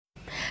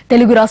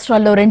తెలుగు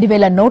రాష్ట్రాల్లో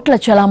 2000 నోట్ల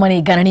చలామణి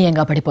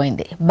గణనీయంగా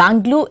పడిపోయింది.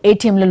 బ్యాంకులు,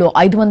 ఏటీఎంలలో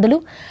 500,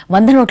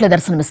 100 నోట్ల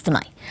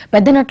దర్శనమిస్తున్నాయి.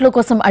 పెద్ద నోట్ల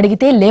కోసం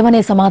అడిగితే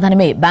లేవనే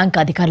సమాధానమే బ్యాంక్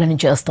అధికారుల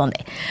నుంచి వస్తోంది.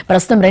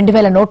 ప్రస్తుతం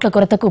 2000 నోట్ల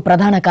కొరతకు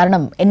ప్రధాన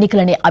కారణం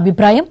ఎన్నికలనే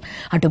అభిప్రాయం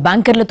అటు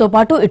బ్యాంకర్లతో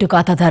పాటు ఇటు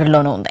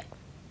ఖాతాదారుల్లోనూ ఉంది.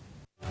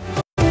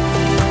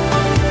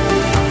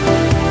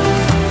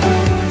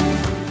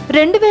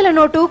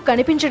 నోటు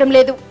కనిపించడం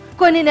లేదు.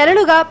 కొన్ని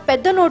నెలలుగా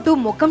పెద్ద నోటు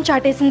ముఖం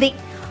చాటేసింది.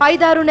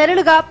 5-6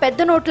 నెలలుగా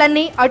పెద్ద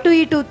నోట్లన్నీ అటు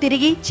ఇటు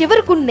తిరిగి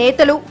చివరకు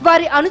నేతలు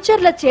వారి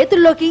అనుచరుల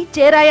చేతుల్లోకి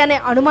చేరాయనే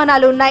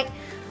అనుమానాలు ఉన్నాయి.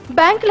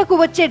 బ్యాంకులకు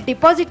వచ్చే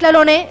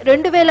డిపాజిట్లలోనే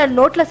 2000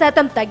 నోట్ల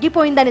శాతం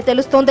తగ్గిపోయిందని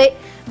తెలుస్తోంది.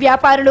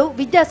 వ్యాపారులు,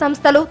 విద్యా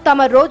సంస్థలు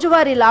తమ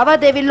రోజువారీ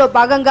లావాదేవీల్లో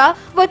భాగంగా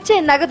వచ్చే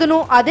నగదును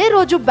అదే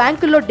రోజు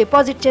బ్యాంకుల్లో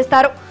డిపాజిట్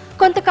చేస్తారు.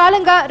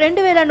 కొంతకాలంగా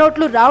 2000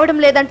 నోట్లు రావడం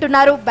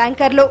లేదంటున్నారు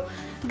బ్యాంకర్లు.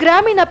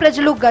 గ్రామీణ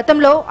ప్రజలు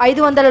గతంలో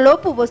 500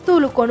 లోపు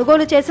వస్తువులు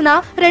కొనుగోలు చేసినా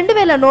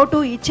 2000 నోటు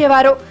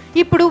ఇచ్చేవారు.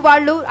 ఇప్పుడు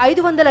వాళ్లు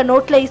 500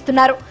 నోట్లే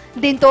ఇస్తున్నారు.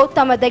 దీంతో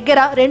తమ దగ్గర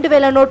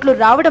 2000 నోట్లు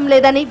రావడం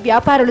లేదని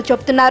వ్యాపారులు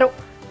చెబుతున్నారు.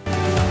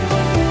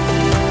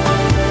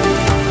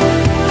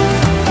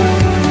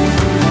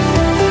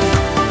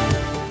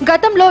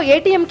 గతంలో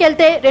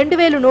ఏటీఎంకెళ్తే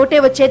 2000 నోటే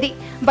వచ్చేది.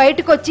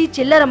 బయటకొచ్చి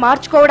చిల్లర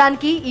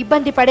మార్చుకోవడానికి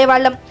ఇబ్బంది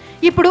పడేవాళ్లం.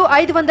 ఇప్పుడు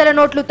 500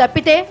 నోట్లు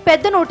తప్పితే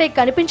పెద్ద నోటే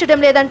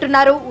కనిపించడం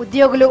లేదంటున్నారు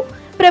ఉద్యోగులు.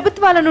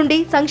 ప్రభుత్వాల నుండి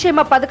సంక్షేమ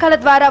పథకాల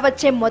ద్వారా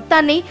వచ్చే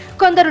మొత్తాన్ని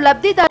కొందరు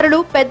లబ్ధిదారులు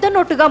పెద్ద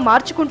నోటుగా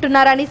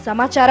మార్చుకుంటున్నారని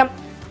సమాచారం.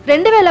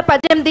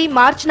 2018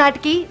 మార్చి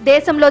నాటికి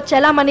దేశంలో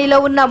చలామణిలో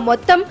ఉన్న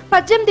మొత్తం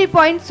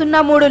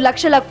 18.03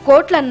 లక్షల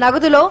కోట్ల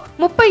నగదులో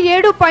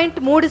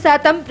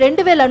 37.3%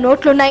 2000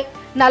 నోట్లున్నాయి.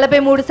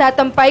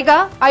 43% పైగా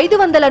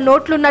 500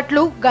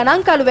 నోట్లున్నట్లు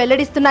గణాంకాలు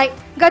వెల్లడిస్తున్నాయి.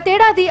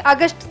 గతేడాది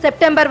ఆగస్టు,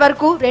 సెప్టెంబర్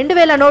వరకు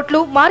 2000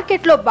 నోట్లు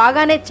మార్కెట్లో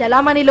బాగానే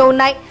చలామణిలో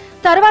ఉన్నాయి.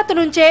 తర్వాత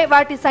నుంచే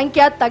వాటి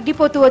సంఖ్య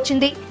తగ్గిపోతూ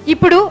వచ్చింది.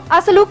 ఇప్పుడు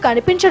అసలు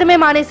కనిపించడమే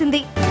మానేసింది.